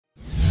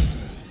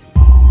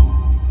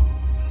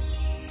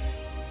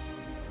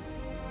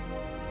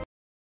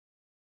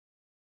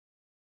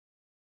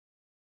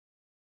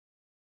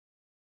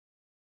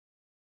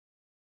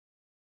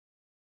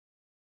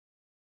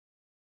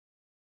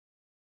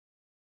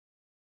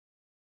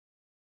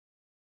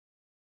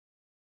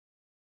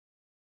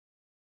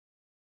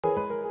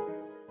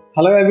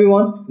Hello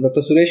everyone,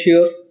 Dr. Suresh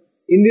here.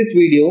 In this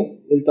video,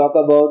 we'll talk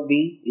about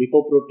the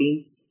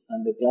lipoproteins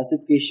and the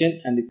classification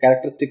and the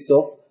characteristics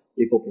of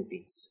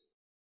lipoproteins.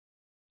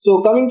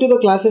 So coming to the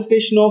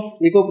classification of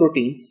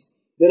lipoproteins,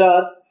 there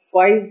are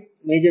 5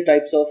 major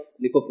types of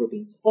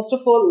lipoproteins. First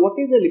of all, what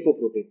is a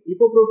lipoprotein?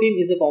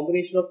 Lipoprotein is a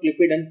combination of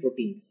lipid and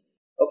proteins.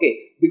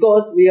 Okay,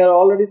 because we are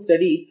already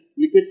studied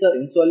lipids are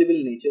insoluble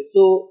in nature.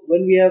 So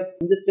when we have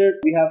ingested,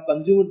 we have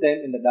consumed them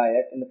in the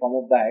diet, in the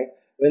form of diet,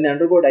 when they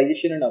undergo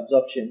digestion and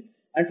absorption,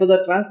 and for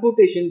the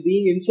transportation,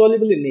 being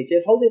insoluble in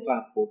nature, how they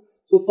transport.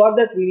 So for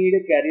that we need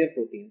a carrier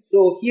protein.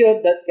 So here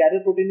that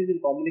carrier protein is in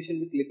combination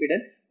with lipid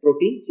and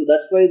protein. So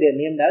that's why they are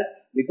named as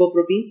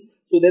lipoproteins.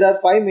 So there are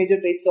 5 major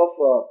types of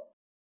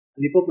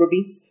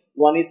lipoproteins.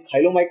 One is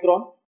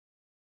chylomicron.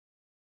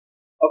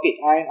 Okay,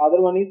 and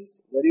other one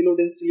is very low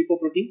density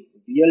lipoprotein,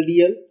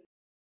 VLDL,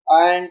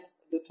 and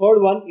the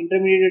third one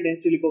intermediate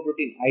density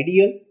lipoprotein,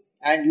 IDL,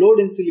 and low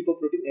density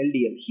lipoprotein,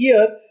 LDL.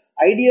 Here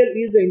IDL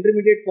is the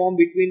intermediate form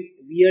between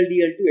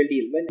VLDL to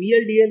LDL. When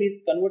VLDL is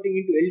converting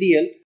into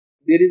LDL,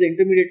 there is an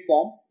intermediate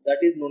form that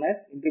is known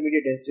as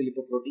intermediate density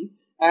lipoprotein,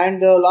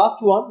 and the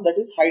last one, that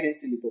is high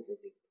density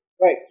lipoprotein.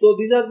 Right. So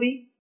these are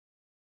the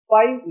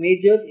 5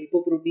 major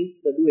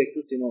lipoproteins that do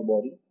exist in our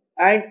body,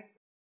 and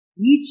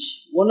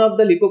each one of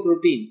the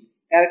lipoprotein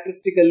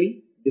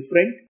characteristically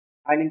different,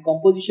 and in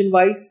composition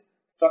wise,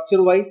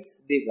 structure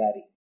wise, they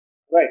vary.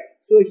 Right.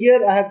 So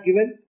here I have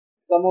given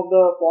some of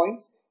the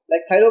points.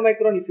 Like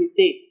chylomicron, if you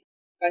take,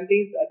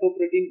 contains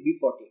apoprotein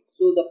B48.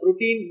 So the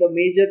protein, the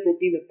major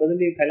protein that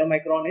present in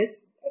chylomicron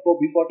is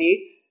apo-B48,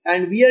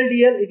 and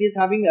VLDL, it is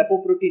having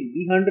apoprotein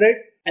B100,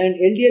 and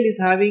LDL is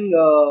having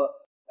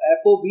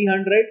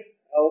apo-B100.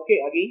 Okay,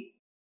 again,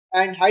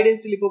 and high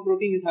density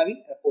lipoprotein is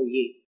having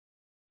apo-A.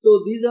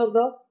 So these are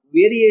the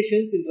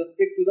variations in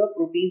respect to the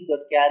proteins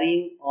that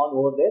carrying on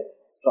over their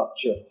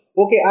structure.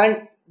 Okay,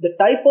 and the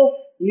type of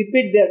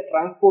lipid they are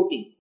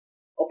transporting.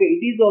 Okay,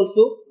 it is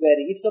also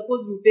vary. If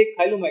suppose you take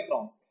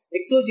chylomicrons,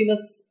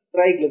 exogenous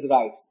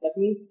triglycerides, that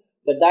means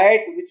the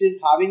diet which is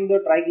having the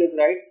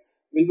triglycerides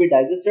will be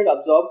digested,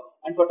 absorbed,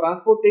 and for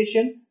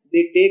transportation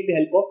they take the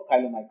help of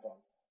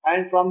chylomicrons,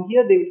 and from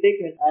here they will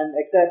take an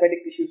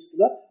extrahepatic tissues to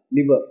the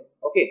liver.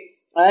 Okay,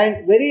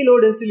 and very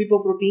low density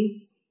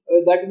lipoproteins,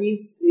 that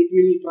means it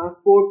will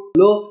transport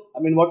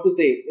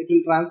it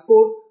will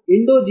transport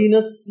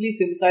endogenously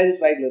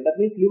synthesized triglycerides. That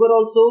means liver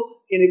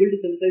also can able to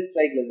synthesize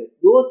triglycerides.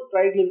 Those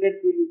triglycerides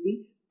will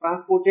be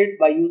transported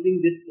by using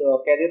this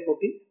carrier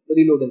protein,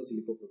 very low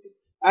density lipoprotein.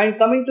 And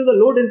coming to the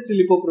low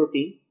density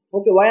lipoprotein,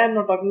 okay, why I am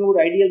not talking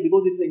about IDL?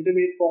 Because it is an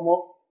intermediate form of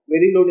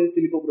very low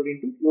density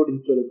lipoprotein to low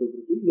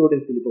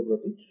density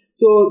lipoprotein.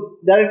 So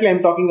directly I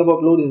am talking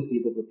about low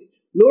density lipoprotein.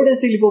 Low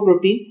density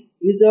lipoprotein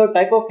is a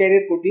type of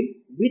carrier protein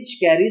which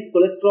carries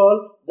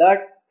cholesterol that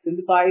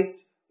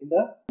synthesized in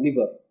the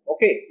liver,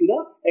 okay, to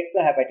the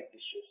extrahepatic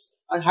tissues.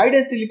 And high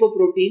density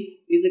lipoprotein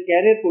is a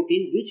carrier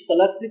protein which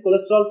collects the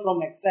cholesterol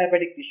from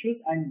extrahepatic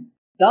tissues and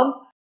dump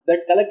that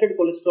collected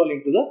cholesterol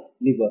into the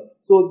liver.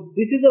 So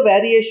this is a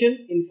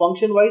variation in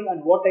function wise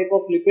and what type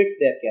of lipids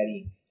they are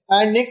carrying.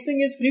 And next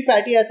thing is free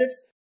fatty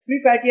acids.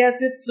 Free fatty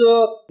acids,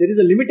 there is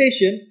a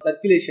limitation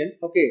circulation.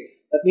 Okay,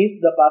 that means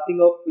the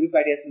passing of free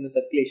fatty acids in the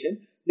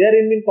circulation. They are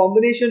in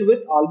combination with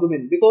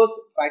albumin, because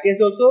fatty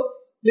acids also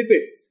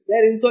lipids. They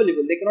are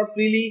insoluble. They cannot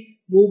freely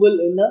movable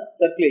in the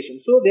circulation.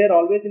 So they are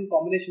always in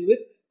combination with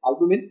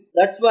albumin.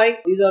 That's why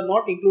these are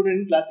not included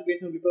in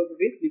classification of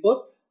lipoproteins,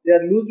 because they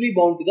are loosely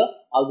bound to the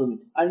albumin.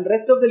 And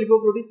rest of the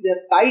lipoproteins, they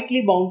are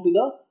tightly bound to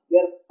they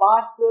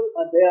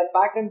are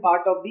pack and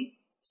part of the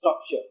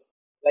structure,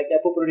 like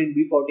apoprotein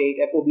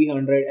B48,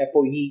 apo-B100,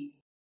 apo-E.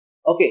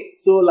 Okay,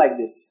 so like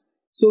this.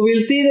 So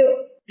we'll see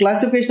the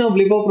classification of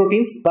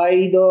lipoproteins by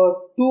the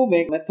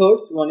 2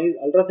 methods. One is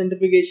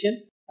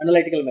ultracentrifugation,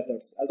 analytical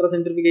methods,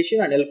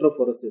 ultracentrifugation and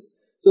electrophoresis.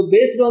 So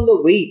based on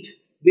the weight,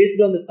 based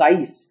on the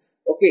size,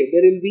 okay,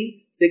 there will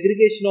be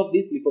segregation of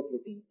these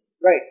lipoproteins,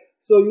 right?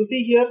 So you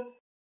see here,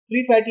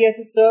 free fatty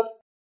acids are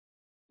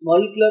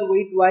molecular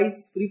weight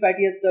wise, free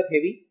fatty acids are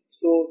heavy,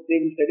 so they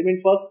will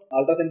sediment first,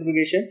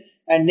 ultracentrifugation,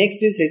 and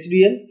next is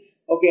HDL,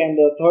 okay, and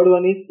the third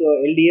one is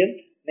LDL,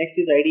 next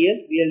is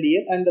IDL,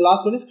 VLDL, and the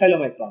last one is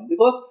chylomicron,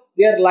 because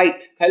they are light.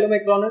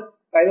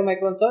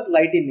 Chylomicrons are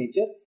light in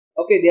nature.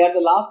 Okay, they are the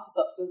last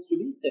substance to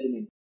be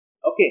sedimented.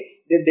 Okay,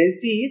 their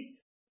density is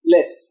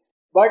less,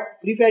 but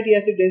free fatty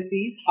acid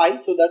density is high,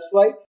 so that's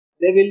why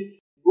they will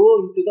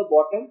go into the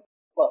bottom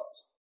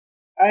first.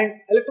 And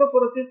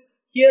electrophoresis,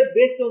 here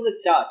based on the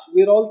charge,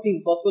 we are all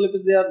seeing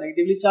phospholipids, they are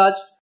negatively charged,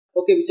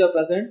 okay, which are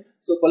present.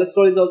 So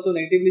cholesterol is also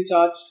negatively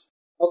charged.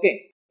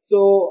 Okay,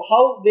 so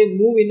how they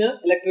move in an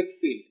electric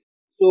field?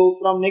 So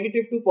from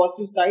negative to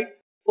positive side,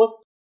 first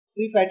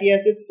free fatty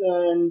acids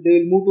and they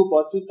will move to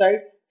positive side.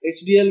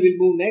 HDL will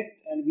move next,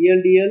 and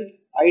VLDL,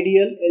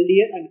 IDL,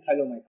 LDL, and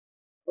chylomicron.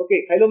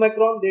 Okay,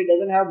 chylomicron, they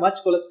doesn't have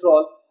much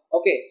cholesterol.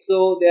 Okay,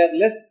 so they are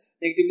less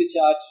negatively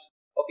charged.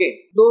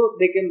 Okay, though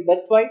they can,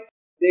 that's why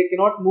they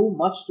cannot move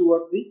much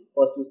towards the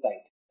positive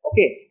side.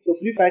 Okay, so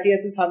free fatty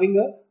acids having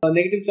a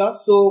negative charge.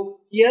 So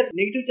here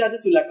negative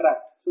charges will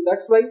attract. So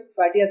that's why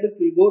fatty acids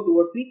will go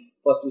towards the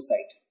positive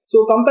side.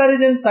 So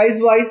comparison size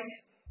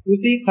wise, you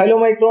see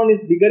𝐒𝐲𝐫𝐞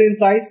is bigger in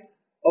size,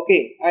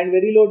 okay, and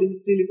very low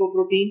density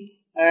lipoprotein,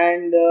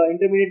 and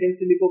intermediate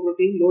density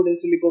lipoprotein, low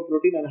density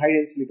lipoprotein, and high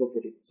density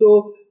lipoprotein.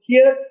 So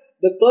here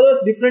the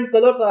colors, different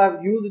colors I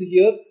have used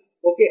here,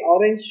 okay,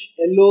 orange,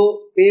 yellow,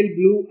 pale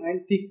blue,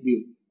 and thick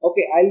blue.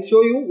 Okay, I'll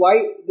show you why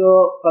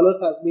the colors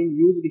has been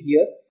used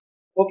here.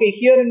 Okay,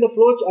 here in the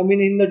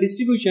in the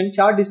distribution,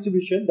 chart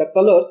distribution, the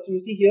colors you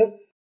see here,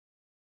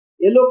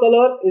 yellow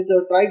color is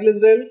a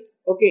triglyceride,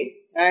 okay,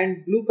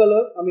 and blue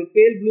color,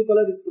 pale blue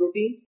color is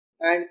protein,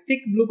 and thick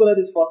blue color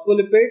is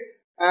phospholipid,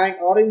 and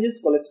orange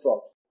is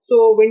cholesterol.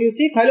 So when you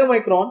see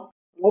𝐒𝐲𝐫𝐞,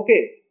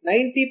 okay,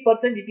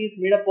 90% it is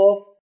made up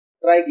of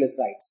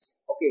triglycerides.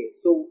 Okay,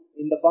 so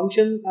in the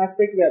function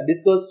aspect we have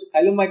discussed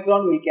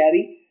𝐒𝐲𝐫𝐞 will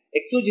carry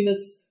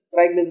exogenous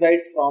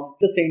triglycerides from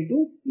intestine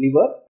to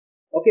liver,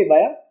 okay,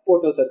 via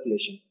portal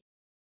circulation.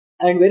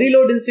 And very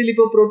low density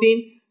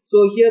lipoprotein.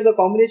 So here the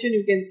combination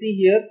you can see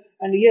here,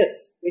 and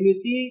yes, when you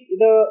see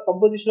the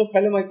composition of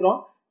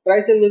𝐒𝐲𝐫𝐞,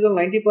 triglycerides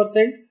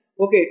 90%,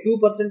 okay,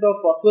 2% of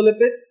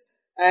phospholipids,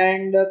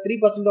 and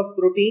 3% of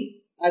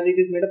protein, as it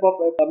is made up of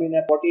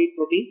 48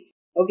 protein,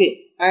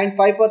 okay, and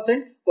 5%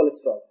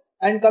 cholesterol.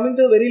 And coming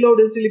to very low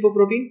density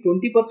lipoprotein,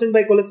 20%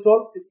 by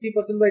cholesterol,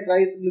 60% by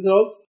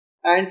triglycerols,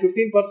 and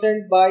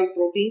 15% by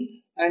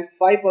protein, and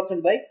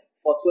 5% by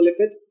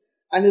phospholipids.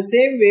 And the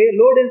same way,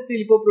 low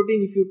density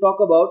lipoprotein, if you talk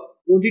about,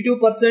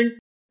 22%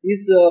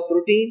 is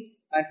protein,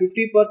 and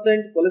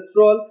 50%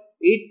 cholesterol,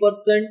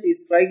 8%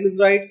 is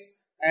triglycerides,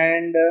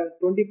 and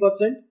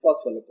 20%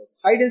 phospholipids.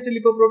 High density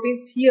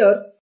lipoproteins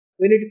here,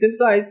 when it is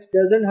synthesized,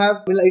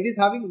 it is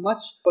having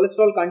much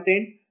cholesterol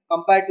content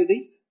compared to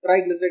the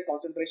triglyceride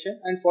concentration,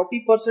 and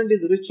 40%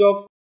 is rich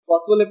of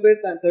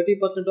phospholipids and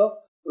 30% of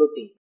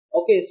protein.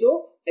 Okay,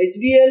 so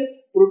HDL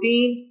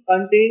protein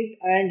content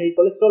and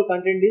cholesterol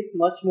content is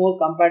much more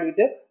compared with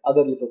the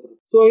other lipoproteins.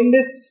 So in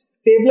this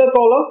tabular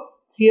column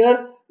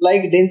here,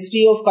 like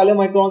density of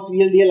𝐒𝐲𝐫𝐞s,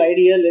 VLDL,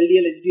 IDL,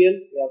 LDL, HDL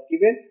we have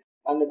given,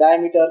 and the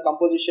diameter,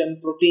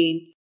 composition,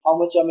 protein, how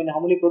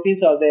many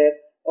proteins are there,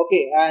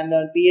 okay, and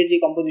then TAG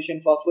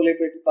composition,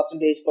 phospholipid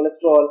percentage,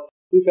 cholesterol,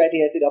 free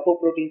fatty acid,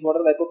 apoproteins. What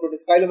are the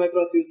apoproteins?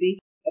 𝐒𝐲𝐫𝐞s you see,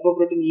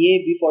 apoprotein A,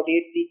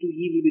 B48,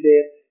 C2E will be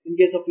there. In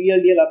case of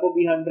VLDL,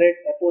 ApoB100,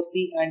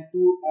 ApoC and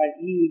 2 and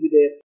E will be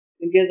there.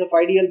 In case of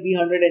IDL,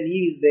 B100 and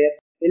E is there.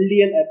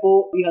 LDL,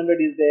 ApoB100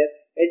 is there.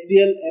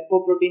 HDL,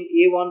 apoprotein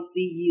A1,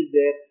 C, E is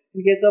there.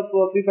 In case of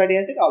free fatty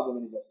acid,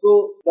 albumin is there.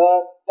 So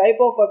the type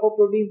of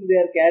apoproteins they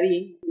are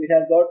carrying, it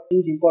has got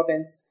huge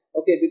importance.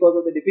 Okay, because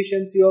of the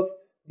deficiency of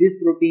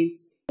these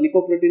proteins,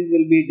 lipoproteins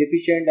will be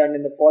deficient and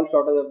in the fall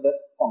short of the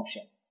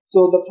function.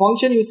 So the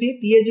function you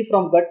see, TAG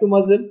from gut to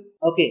muscle,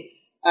 okay,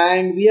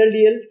 and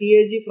VLDL,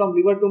 TAG from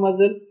liver to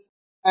muscle,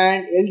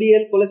 and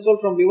LDL, cholesterol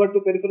from liver to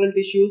peripheral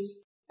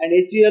tissues, and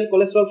HDL,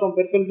 cholesterol from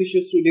peripheral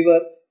tissues to liver,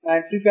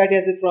 and free fatty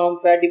acid from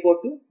fat depot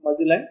to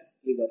muscle and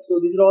liver. So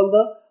these are all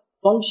the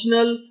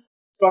functional,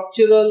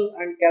 structural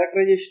and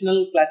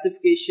characterizational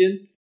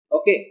classification,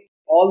 okay,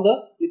 all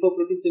the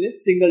lipoproteins in a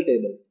single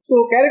table.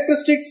 So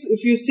characteristics,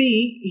 if you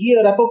see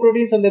here,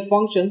 apoproteins and their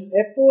functions,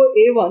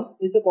 ApoA1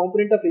 is a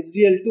component of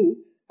HDL2,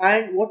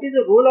 and what is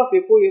the role of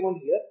ApoA1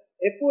 here?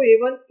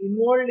 ApoA1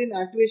 involved in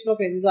activation of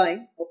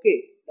enzyme,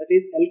 okay, that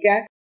is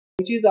𝗏𝐾AT,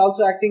 which is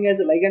also acting as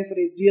a ligand for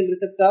HDL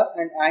receptor,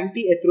 and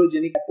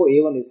anti-atherogenic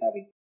ApoA1 is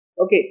having,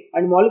 okay,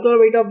 and molecular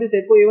weight of this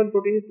ApoA1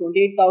 protein is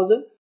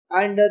 28,000,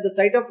 and the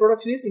site of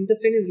production is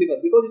intestine is liver,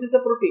 because it is a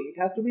protein, it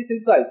has to be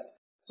synthesized.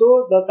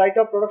 So the site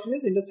of production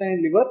is intestine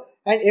and liver,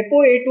 and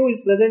ApoA2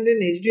 is present in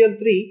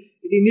HDL3.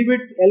 It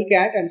inhibits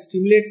𝗏𝐾AT and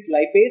stimulates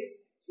lipase.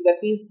 So that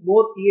means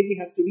more TAG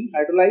has to be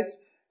hydrolyzed,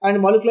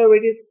 and molecular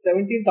weight is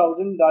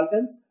 17,000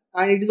 Daltons,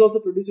 and it is also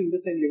produced in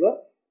intestine and liver.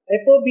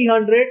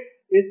 ApoB100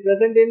 is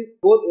present in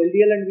both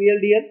LDL and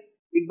VLDL.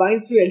 It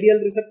binds to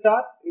LDL receptor.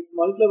 Its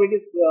molecular weight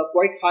is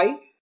quite high,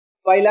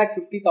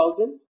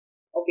 5,50,000.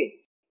 Okay,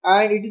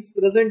 and it is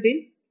present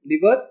in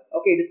liver.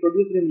 Okay, it is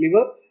produced in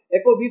liver.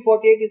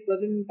 ApoB48 is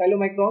present in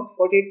𝐒𝐲𝐫𝐞s,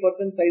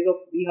 48% size of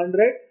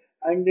B100,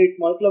 and its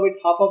molecular weight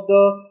half of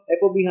the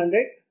ApoB100,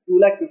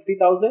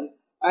 2,50,000,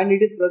 and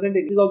it is present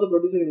in, it is also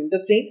produced in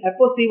intestine.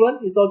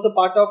 ApoC1 is also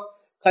part of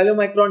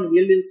𝐒𝐲𝐫𝐞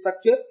VLDL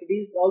structure. It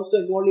is also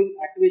involved in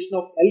activation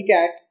of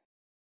𝗏𝐾AT,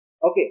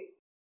 okay,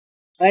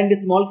 and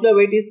its molecular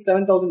weight is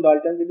 7,000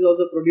 Daltons. It is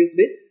also produced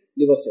in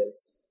liver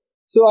cells.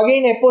 So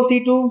again,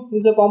 ApoC2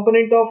 is a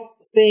component of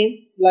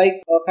same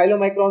like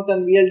𝐒𝐲𝐫𝐞s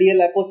and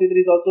VLDL. ApoC3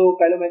 is also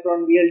𝐒𝐲𝐫𝐞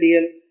and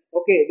VLDL.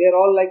 Okay, they are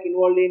all like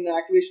involved in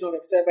activation of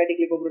extrahepatic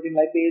lipoprotein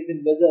lipase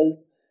in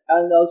vessels,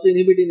 and also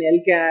inhibiting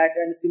𝗏𝐾AT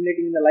and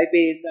stimulating the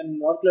lipase, and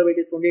molecular weight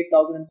is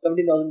 28,000 and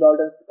 17,000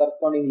 Daltons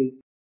correspondingly.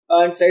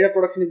 And site of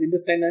production is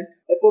intestine, and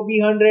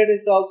ApoB100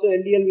 is also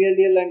LDL,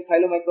 VLDL and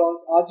𝐒𝐲𝐫𝐞s,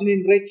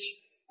 arginine rich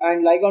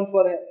and ligand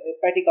for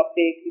hepatic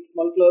uptake. Its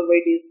molecular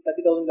weight is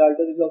 30,000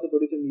 Daltons. It is also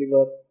produced in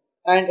liver.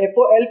 And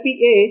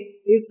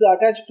ApoLPA is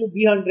attached to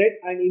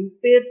B100 and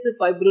impairs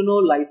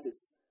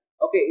fibrinolysis.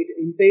 Okay, it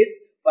impairs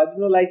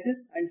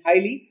fibrinolysis and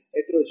highly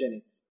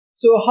atherogenic.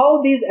 So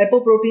how these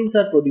apoproteins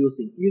are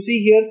producing? You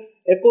see here,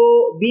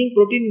 apo being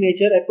protein in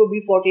nature,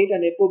 ApoB48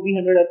 and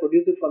ApoB100 are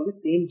produced from the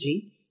same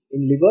gene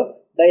in liver.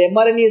 The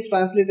mRNA is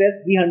translated as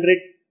B100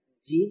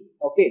 gene,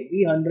 okay,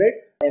 B100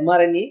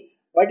 mRNA.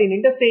 But in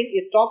intestine,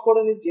 a stop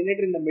codon is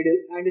generated in the middle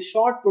and a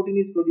short protein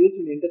is produced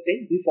in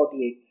intestine,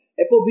 B48.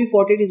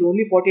 ApoB48 is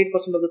only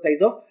 48% of the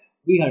size of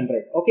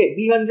B100. Okay,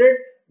 B100,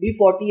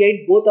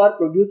 B48 both are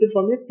produced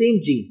from the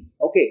same gene.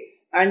 Okay,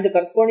 and the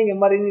corresponding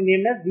mRNA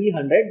named as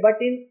B100.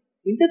 But in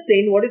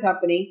intestine, what is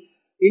happening?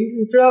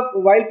 Instead of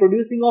while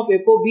producing of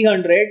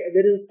ApoB100,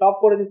 there is a stop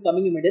codon is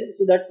coming in the middle.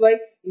 So that's why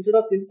instead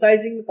of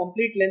synthesizing the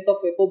complete length of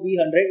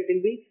ApoB100, it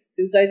will be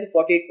synthesized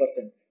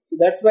 48%. So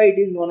that's why it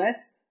is known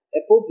as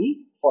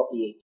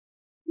ApoB48.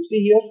 You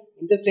see here,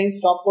 intestine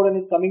stop codon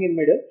is coming in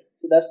middle.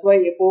 So that's why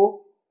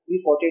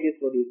ApoB48 is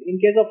produced. In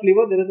case of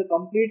liver, there is a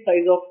complete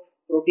size of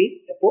protein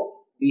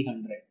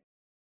ApoB100.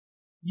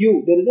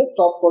 U, there is a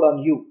stop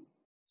codon U.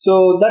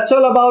 So that's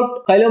all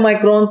about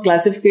chylomicrons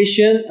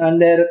classification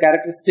and their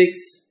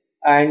characteristics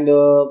and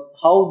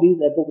how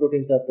these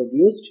apoproteins are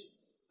produced.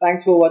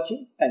 Thanks for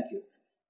watching. Thank you.